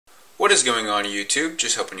What is going on YouTube?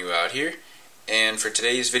 Just helping you out here. And for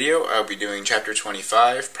today's video, I'll be doing Chapter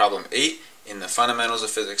 25, Problem 8 in the Fundamentals of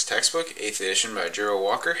Physics textbook, 8th edition by Gerald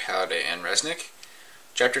Walker, Halliday, and Resnick.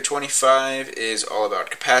 Chapter 25 is all about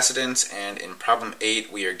capacitance, and in Problem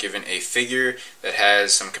 8 we are given a figure that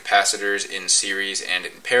has some capacitors in series and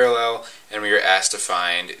in parallel, and we are asked to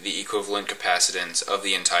find the equivalent capacitance of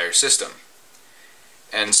the entire system.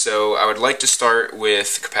 And so I would like to start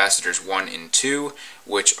with capacitors 1 and 2,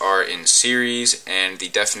 which are in series, and the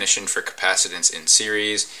definition for capacitance in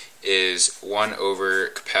series is 1 over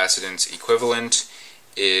capacitance equivalent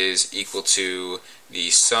is equal to the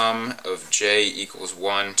sum of J equals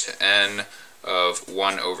 1 to N of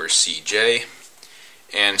 1 over Cj.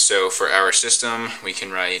 And so for our system, we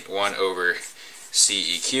can write 1 over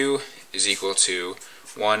Ceq is equal to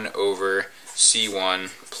 1 over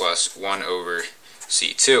C1 plus 1 over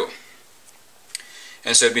C2.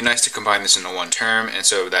 And so it'd be nice to combine this into one term, and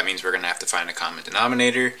so that means we're going to have to find a common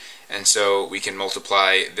denominator. And so we can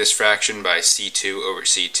multiply this fraction by C2 over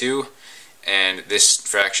C2, and this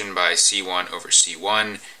fraction by C1 over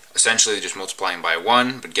C1, essentially just multiplying by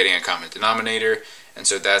 1, but getting a common denominator. And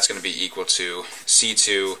so that's going to be equal to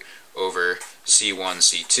C2 over C1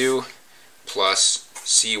 C2 plus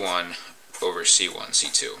C1 over C1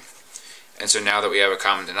 C2. And so now that we have a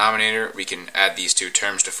common denominator, we can add these two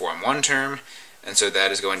terms to form one term, and so that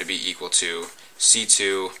is going to be equal to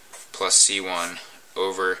C2 plus C1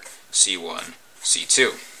 over C1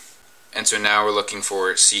 C2. And so now we're looking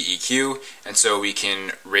for Ceq, and so we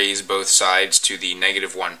can raise both sides to the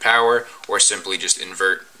 -1 power, or simply just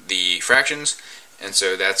invert the fractions. And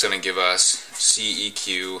so that's going to give us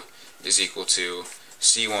Ceq is equal to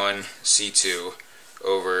C1 C2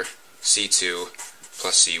 over C2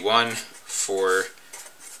 plus C1 for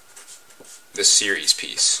the series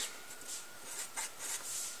piece.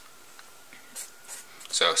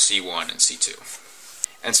 So C1 and C2.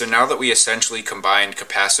 And so now that we essentially combined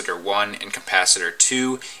capacitor 1 and capacitor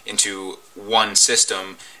 2 into one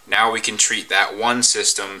system, now we can treat that one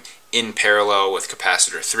system in parallel with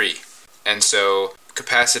capacitor 3. And so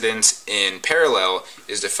capacitance in parallel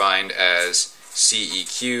is defined as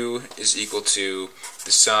Ceq is equal to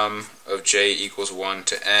the sum of J equals 1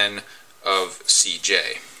 to N of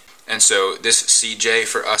Cj. And so this Cj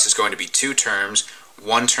for us is going to be two terms.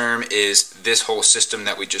 One term is this whole system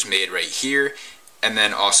that we just made right here, and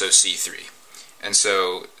then also C3. And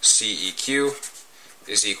so Ceq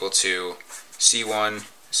is equal to C1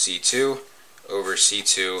 C2 over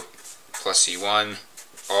C2 plus C1,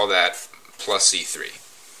 all that plus C3.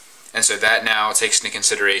 And so that now takes into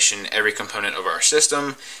consideration every component of our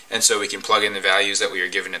system, and so we can plug in the values that we are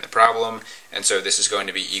given in the problem. And so this is going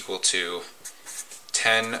to be equal to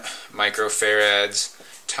 10 microfarads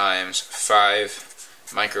times 5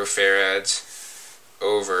 microfarads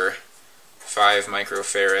over 5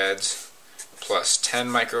 microfarads plus 10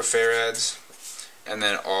 microfarads, and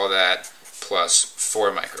then all that plus 4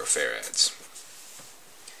 microfarads.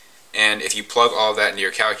 And if you plug all that into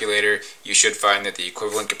your calculator, you should find that the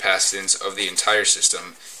equivalent capacitance of the entire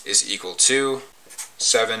system is equal to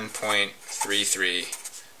 7.33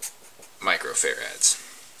 microfarads.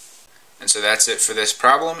 And so that's it for this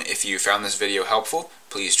problem. If you found this video helpful,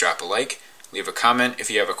 please drop a like, leave a comment if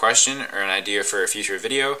you have a question or an idea for a future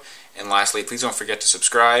video, and lastly, please don't forget to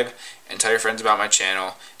subscribe and tell your friends about my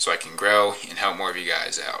channel so I can grow and help more of you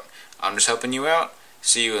guys out. I'm just helping you out.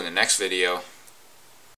 See you in the next video.